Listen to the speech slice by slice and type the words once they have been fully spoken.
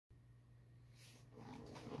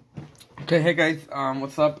Okay, hey guys,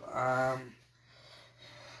 what's up? I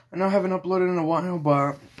know I haven't uploaded in a while,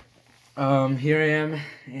 but here I am,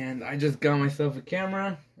 and I just got myself a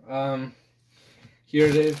camera. Here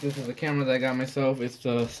it is. This is the camera that I got myself. It's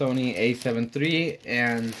the Sony A7 III,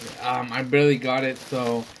 and I barely got it,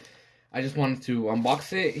 so I just wanted to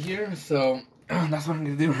unbox it here. So that's what I'm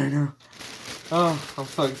gonna do right now. Oh, I'm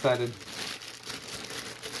so excited.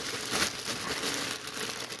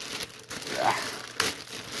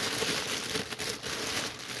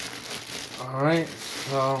 Alright,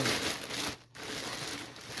 so let's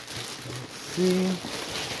see.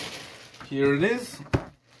 Here it is.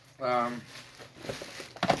 I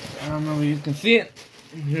don't know if you can see it.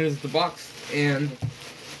 Here's the box, and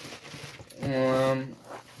I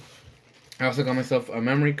also got myself a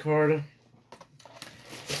memory card.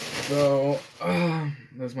 So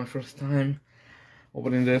that's my first time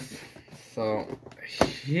opening this. So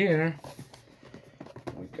here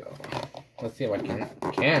we go. Let's see if I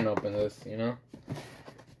can open this, you know.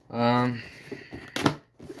 Alright.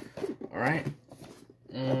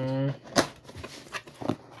 There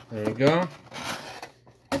we go.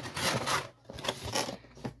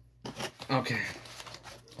 Okay.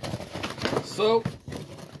 So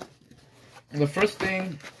the first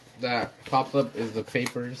thing that pops up is the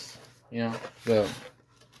papers, you know, the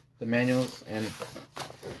manuals and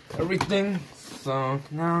everything. So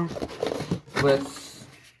now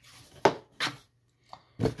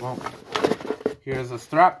well, here's a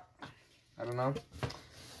strap. I don't know.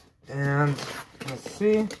 And let's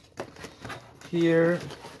see. Here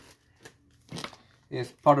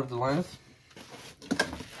is part of the lens.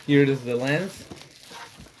 Here it is, the lens.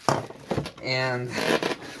 And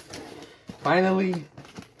finally,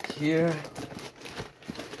 here,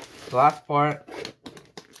 the last part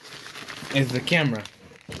is the camera.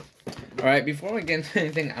 Alright, before we get into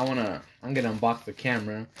anything, I'm gonna unbox the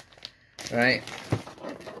camera. Alright.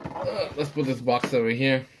 Let's put this box over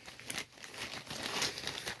here.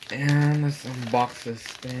 And let's unbox this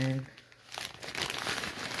thing.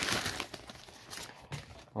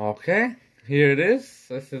 Okay, here it is.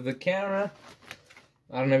 This is the camera.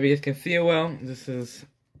 I don't know if you guys can see it well. This is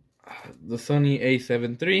the Sony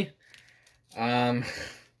A7 III.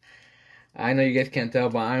 I know you guys can't tell,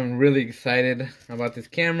 but I'm really excited about this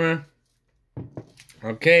camera.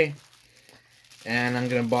 Okay. And I'm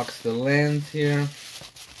gonna box the lens here.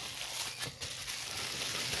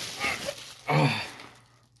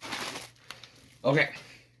 Okay,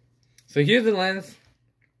 so here's the lens.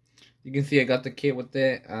 You can see I got the kit with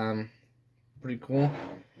it. Pretty cool.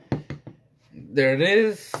 There it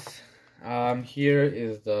is. Here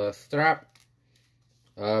is the strap.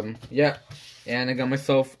 Yeah, and I got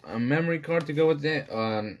myself a memory card to go with it.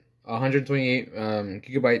 128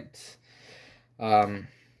 gigabytes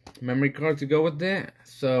memory card to go with it.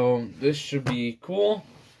 So this should be cool.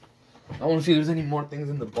 I want to see if there's any more things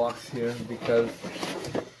in the box here, because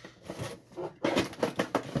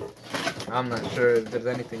I'm not sure if there's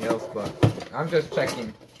anything else, but I'm just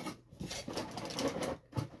checking.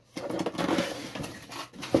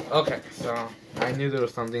 Okay, so I knew there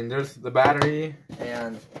was something. There's the battery,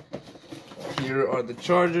 and here are the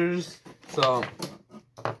chargers. So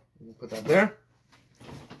we'll put that there.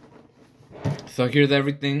 So here's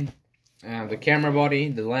everything. The camera body,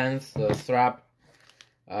 the lens, the strap,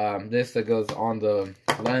 this that goes on the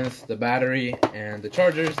lens, the battery, and the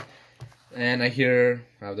chargers. And I here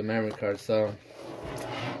have the memory card. So,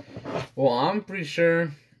 well, I'm pretty sure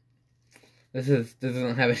this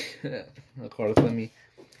doesn't have any. Of course, let me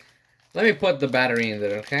put the battery in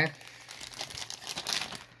there, okay?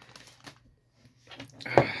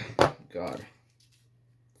 Oh, God.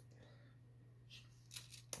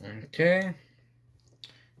 Okay.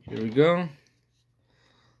 Here we go.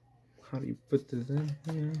 How do you put this in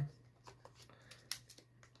here?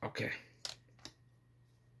 Okay.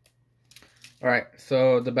 Alright,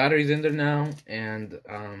 so the battery's in there now, and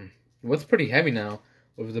it's pretty heavy now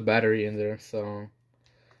with the battery in there, so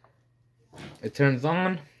it turns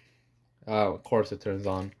on. Of course it turns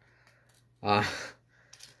on. I'm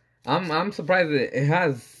surprised that it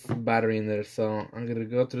has battery in there, so I'm gonna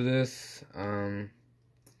go through this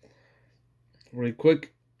really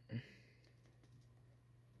quick.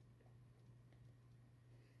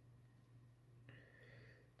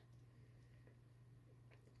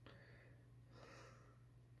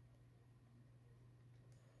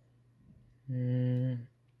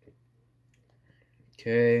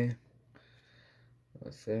 Okay.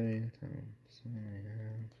 Let's say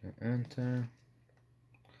enter.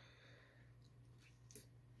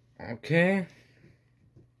 Okay.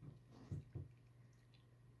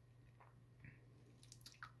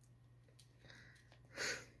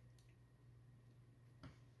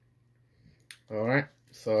 Alright,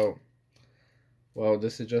 so, well,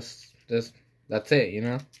 this is just, that's it, you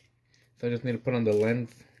know? So I just need to put on the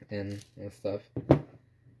lens and stuff.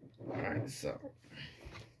 Alright, so,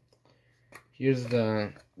 here's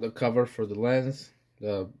the cover for the lens,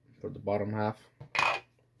 for the bottom half,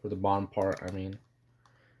 for the bottom part, I mean.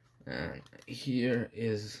 And here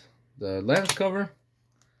is the lens cover.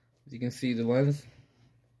 As you can see, the lens.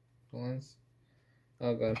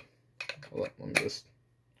 Oh god, hold up, let me just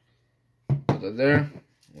put that there.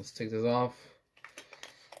 Let's take this off.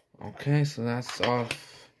 Okay, so that's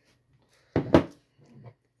off.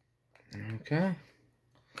 Okay.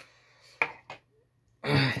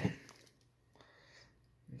 Let's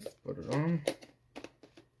put it on.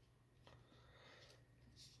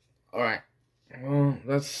 Alright. Well,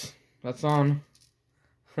 that's on.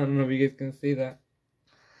 I don't know if you guys can see that.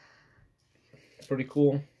 Pretty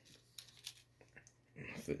cool.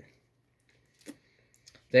 Let's see.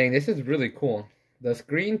 Dang, this is really cool. The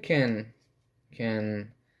screen can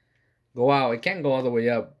go out. It can't go all the way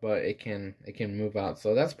up, but it can move out.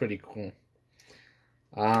 So that's pretty cool.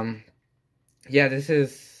 Yeah, this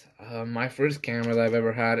is my first camera that I've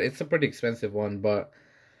ever had. It's a pretty expensive one, but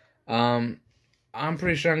I'm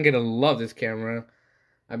pretty sure I'm gonna love this camera.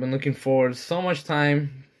 I've been looking forward so much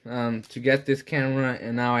time to get this camera,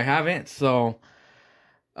 and now I have it. So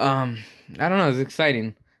I don't know, it's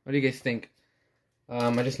exciting. What do you guys think?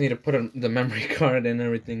 I just need to put the memory card and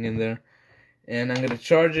everything in there, and I'm gonna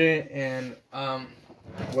charge it. And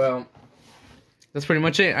well, that's pretty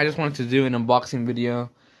much it. I just wanted to do an unboxing video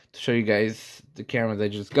to show you guys the camera that I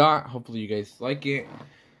just got. Hopefully you guys like it.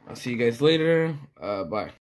 I'll see you guys later. Bye.